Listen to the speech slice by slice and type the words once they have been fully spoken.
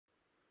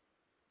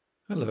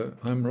Hello,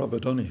 I'm Rob O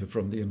Donoghue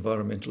from the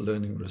Environmental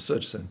Learning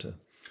Research Centre.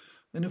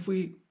 And if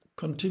we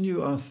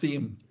continue our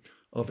theme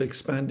of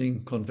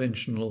expanding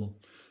conventional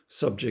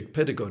subject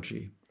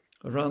pedagogy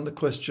around the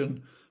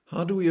question,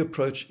 how do we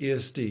approach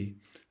ESD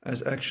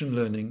as action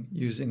learning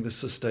using the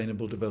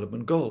Sustainable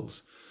Development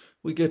Goals?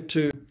 We get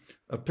to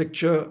a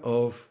picture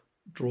of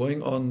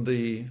drawing on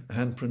the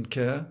handprint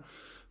care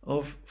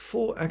of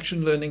 4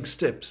 action learning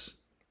steps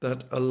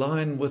that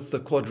align with the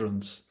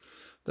quadrants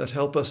that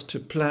help us to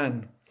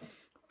plan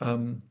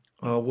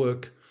our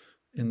work,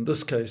 in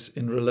this case,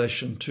 in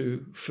relation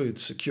to food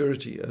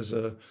security as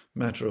a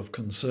matter of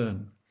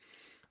concern.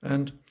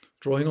 And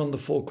drawing on the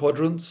 4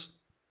 quadrants,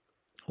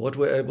 what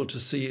we're able to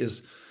see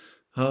is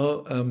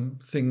how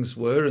things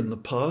were in the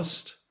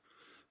past,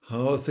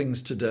 how are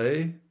things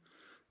today,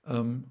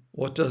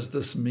 what does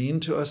this mean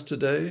to us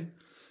today,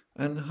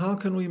 and how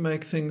can we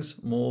make things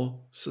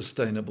more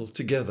sustainable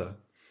together.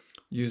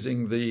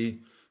 Using the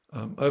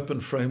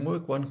open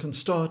framework, one can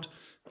start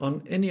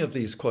on any of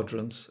these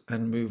quadrants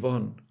and move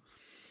on.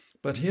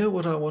 But here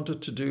what I wanted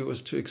to do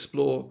was to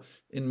explore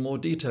in more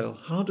detail,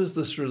 how does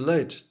this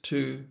relate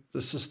to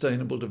the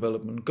Sustainable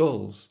Development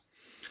Goals?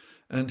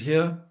 And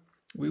here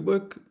we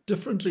work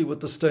differently with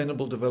the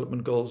Sustainable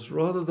Development Goals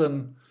rather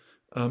than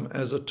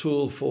as a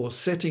tool for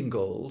setting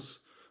goals,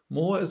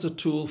 more as a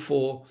tool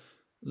for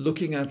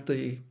looking at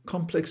the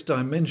complex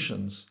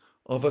dimensions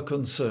of a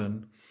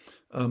concern,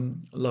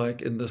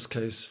 like in this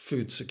case,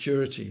 food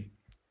security.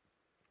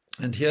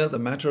 And here the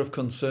matter of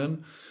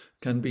concern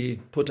can be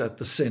put at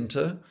the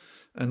center,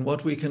 and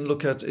what we can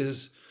look at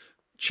is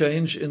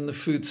change in the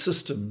food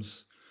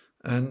systems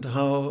and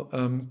how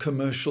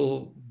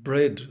commercial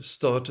bread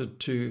started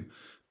to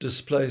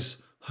displace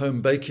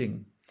home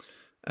baking,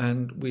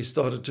 and we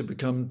started to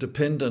become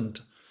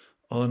dependent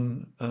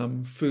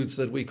on foods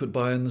that we could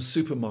buy in the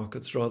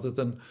supermarkets rather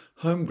than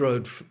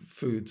home-grown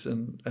foods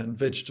and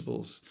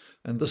vegetables.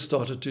 And this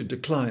started to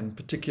decline,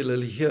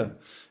 particularly here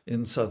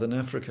in Southern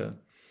Africa.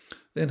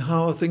 Then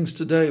how are things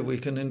today? We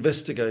can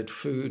investigate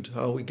food,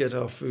 how we get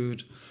our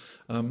food.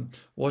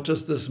 What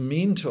does this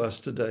mean to us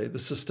today? The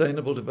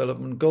Sustainable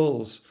Development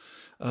Goals,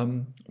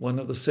 one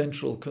of the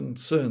central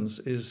concerns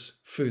is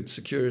food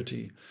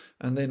security.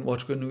 And then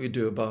what can we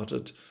do about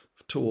it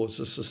towards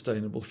a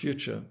sustainable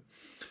future?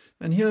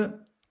 And here,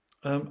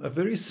 a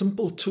very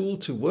simple tool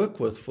to work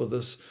with for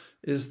this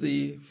is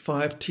the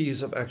 5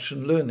 T's of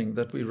action learning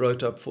that we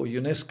wrote up for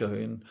UNESCO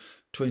in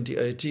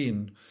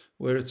 2018,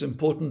 where it's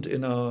important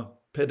in our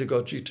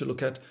pedagogy to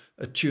look at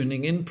a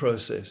tuning in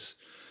process,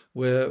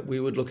 where we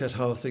would look at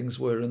how things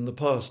were in the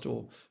past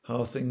or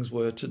how things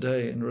were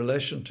today in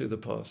relation to the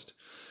past.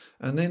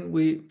 And then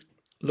we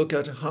look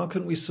at how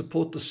can we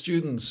support the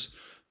students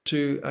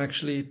to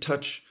actually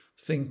touch,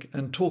 think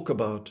and talk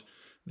about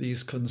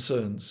these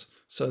concerns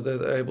so that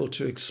they're able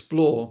to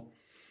explore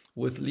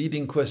with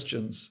leading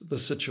questions the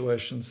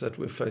situations that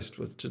we're faced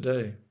with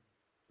today.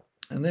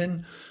 And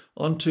then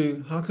on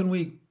to how can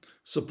we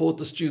support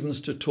the students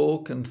to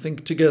talk and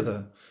think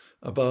together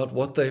about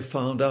what they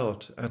found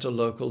out at a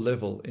local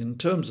level in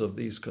terms of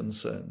these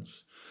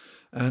concerns.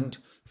 And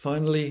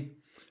finally,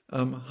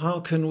 how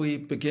can we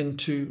begin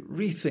to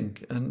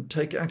rethink and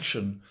take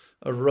action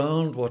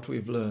around what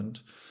we've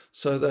learned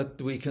so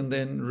that we can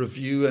then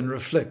review and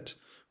reflect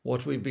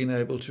what we've been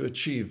able to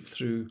achieve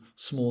through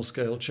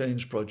small-scale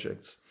change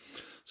projects.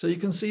 So you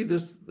can see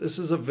this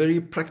is a very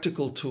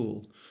practical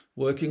tool,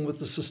 working with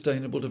the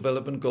Sustainable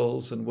Development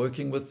Goals and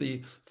working with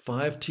the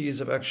 5 T's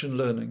of action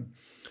learning.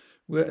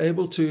 We're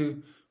able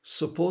to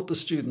support the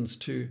students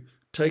to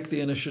take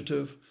the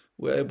initiative.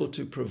 We're able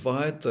to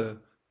provide the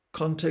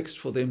context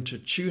for them to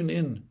tune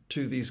in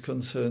to these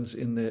concerns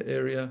in their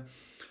area.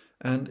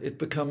 And it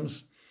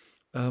becomes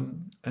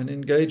an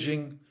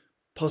engaging,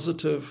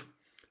 positive,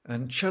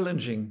 and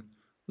challenging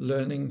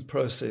learning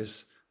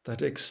process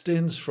that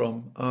extends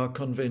from our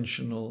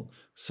conventional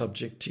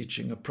subject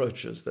teaching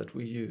approaches that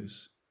we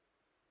use.